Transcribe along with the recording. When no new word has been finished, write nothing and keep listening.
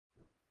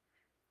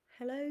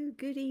Hello,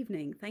 good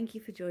evening. Thank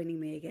you for joining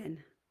me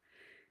again.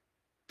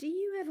 Do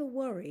you ever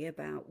worry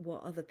about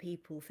what other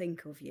people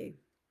think of you?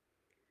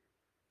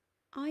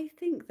 I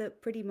think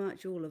that pretty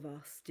much all of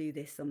us do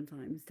this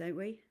sometimes, don't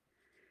we?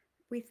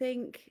 We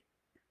think,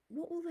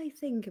 what will they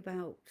think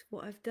about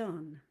what I've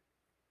done?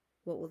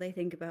 What will they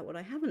think about what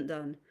I haven't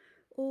done?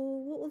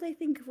 Or what will they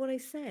think of what I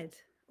said?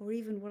 Or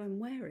even what I'm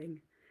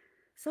wearing?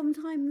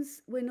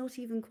 Sometimes we're not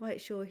even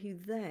quite sure who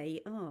they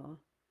are,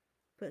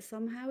 but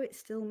somehow it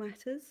still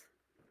matters.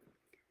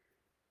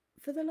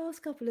 For the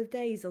last couple of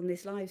days on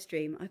this live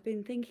stream, I've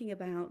been thinking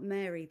about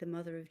Mary, the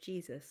mother of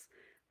Jesus,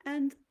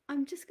 and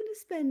I'm just going to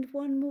spend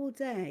one more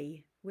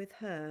day with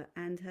her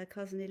and her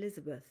cousin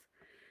Elizabeth,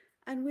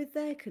 and with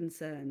their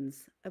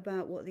concerns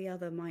about what the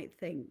other might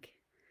think.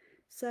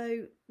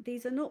 So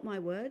these are not my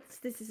words.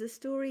 This is a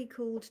story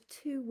called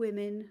Two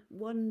Women,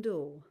 One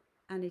Door,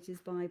 and it is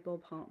by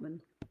Bob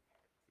Hartman.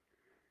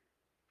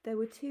 There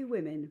were two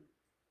women,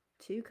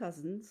 two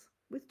cousins,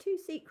 with two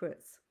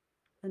secrets,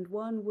 and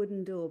one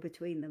wooden door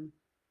between them.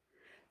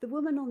 The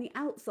woman on the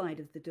outside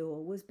of the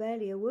door was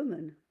barely a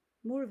woman,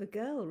 more of a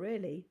girl,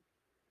 really.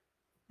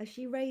 As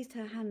she raised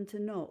her hand to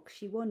knock,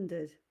 she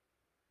wondered,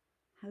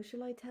 how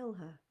shall I tell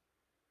her?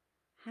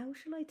 How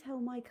shall I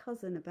tell my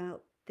cousin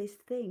about this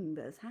thing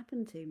that has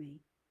happened to me?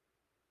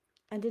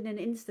 And in an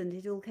instant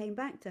it all came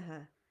back to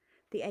her.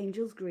 The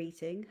angel's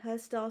greeting, her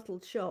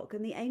startled shock,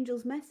 and the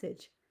angel's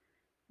message.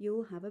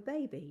 You'll have a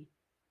baby,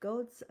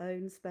 God's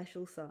own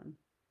special son,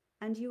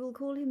 and you will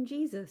call him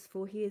Jesus,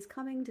 for he is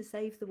coming to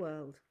save the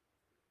world.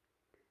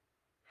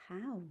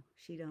 How?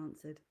 She'd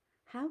answered.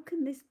 How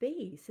can this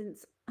be,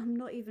 since I'm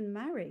not even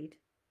married?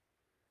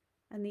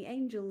 And the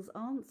angel's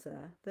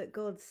answer that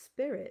God's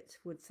Spirit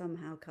would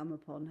somehow come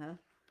upon her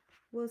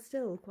was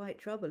still quite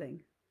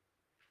troubling.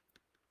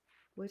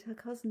 Would her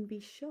cousin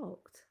be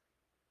shocked?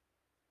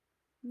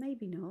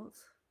 Maybe not.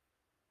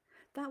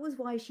 That was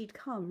why she'd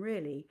come,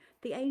 really.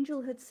 The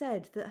angel had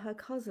said that her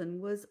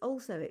cousin was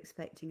also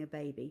expecting a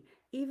baby,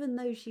 even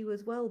though she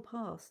was well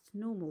past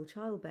normal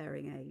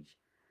childbearing age.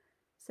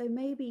 So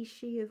maybe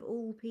she, of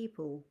all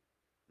people,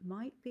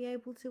 might be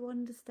able to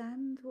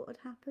understand what had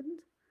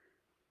happened.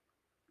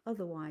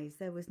 Otherwise,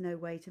 there was no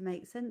way to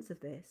make sense of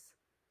this.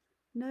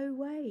 No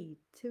way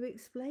to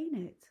explain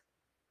it.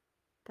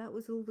 That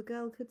was all the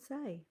girl could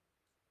say.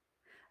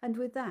 And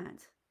with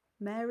that,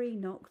 Mary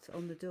knocked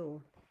on the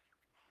door.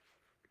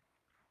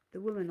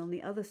 The woman on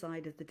the other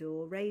side of the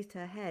door raised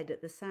her head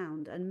at the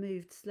sound and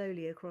moved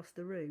slowly across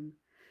the room.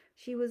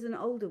 She was an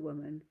older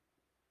woman,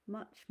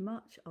 much,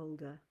 much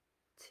older.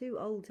 Too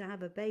old to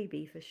have a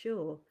baby for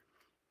sure,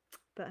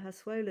 but her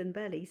swollen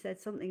belly said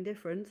something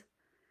different.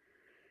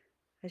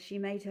 As she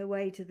made her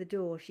way to the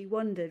door, she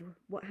wondered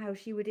how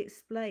she would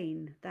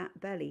explain that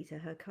belly to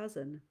her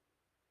cousin.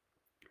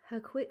 Her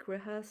quick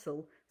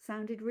rehearsal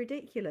sounded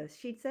ridiculous.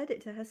 She'd said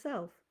it to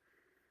herself.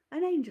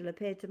 An angel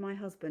appeared to my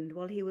husband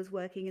while he was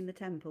working in the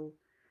temple.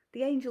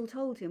 The angel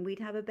told him we'd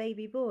have a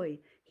baby boy.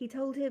 He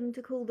told him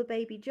to call the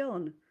baby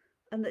John,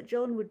 and that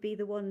John would be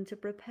the one to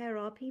prepare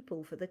our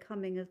people for the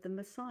coming of the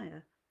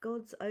Messiah,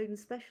 God's own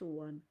special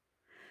one.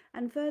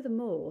 And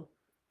furthermore,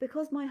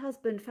 because my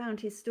husband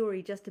found his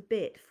story just a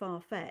bit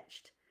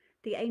far-fetched,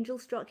 the angel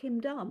struck him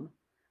dumb,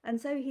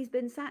 and so he's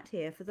been sat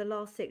here for the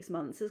last 6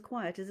 months as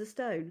quiet as a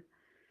stone.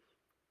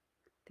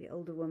 The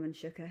older woman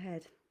shook her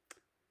head.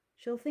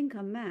 She'll think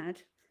I'm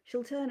mad.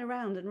 She'll turn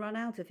around and run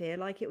out of here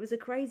like it was a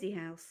crazy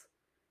house.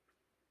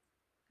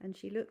 And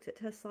she looked at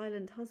her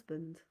silent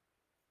husband,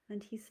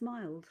 and he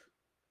smiled,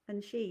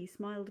 and she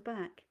smiled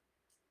back.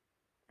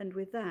 And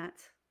with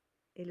that,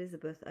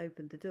 Elizabeth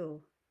opened the door.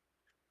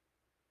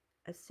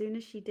 As soon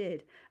as she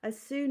did, as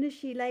soon as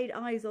she laid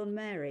eyes on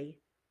Mary,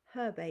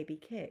 her baby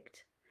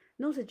kicked.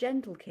 Not a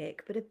gentle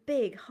kick, but a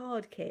big,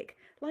 hard kick,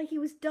 like he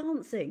was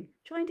dancing,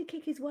 trying to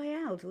kick his way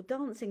out or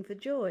dancing for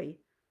joy.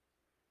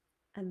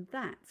 And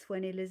that's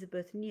when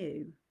Elizabeth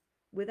knew,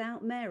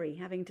 without Mary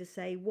having to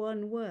say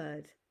one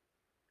word.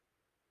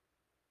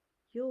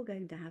 You're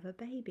going to have a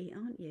baby,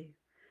 aren't you?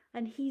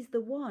 And he's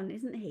the one,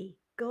 isn't he?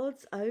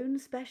 God's own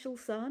special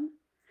son?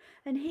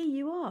 And here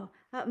you are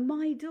at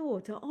my door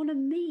to honour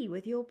me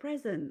with your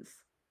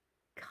presence.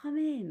 Come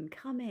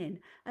in,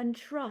 and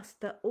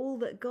trust that all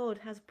that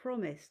God has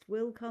promised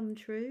will come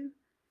true.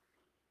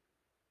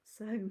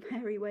 So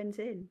Mary went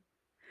in,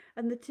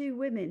 and the two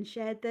women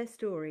shared their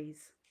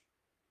stories.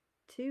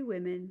 Two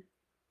women,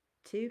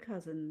 two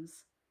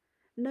cousins,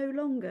 no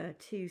longer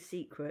two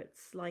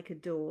secrets like a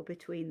door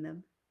between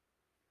them,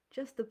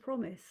 just the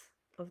promise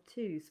of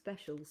two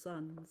special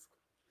sons.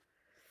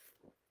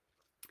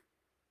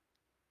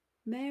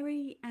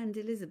 Mary and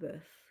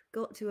Elizabeth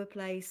got to a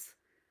place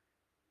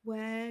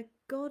where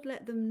God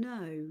let them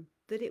know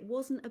that it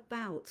wasn't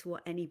about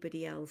what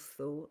anybody else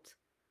thought.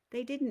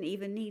 They didn't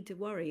even need to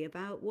worry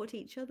about what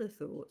each other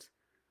thought.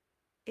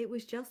 It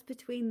was just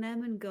between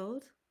them and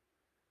God.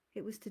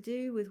 It was to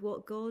do with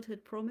what God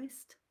had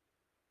promised.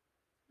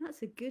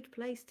 That's a good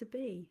place to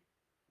be.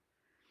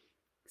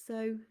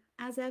 So,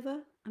 as ever,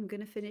 I'm going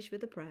to finish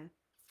with a prayer.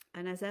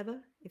 And as ever,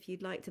 if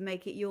you'd like to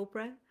make it your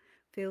prayer,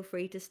 Feel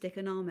free to stick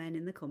an amen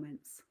in the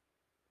comments.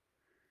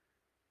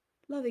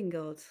 Loving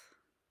God,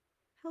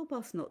 help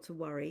us not to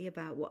worry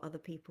about what other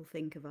people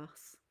think of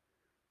us,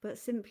 but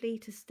simply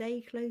to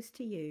stay close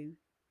to you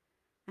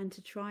and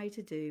to try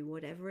to do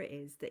whatever it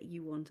is that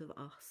you want of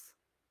us.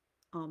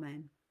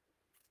 Amen.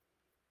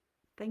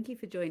 Thank you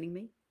for joining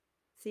me.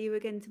 See you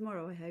again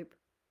tomorrow, I hope.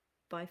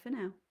 Bye for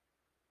now.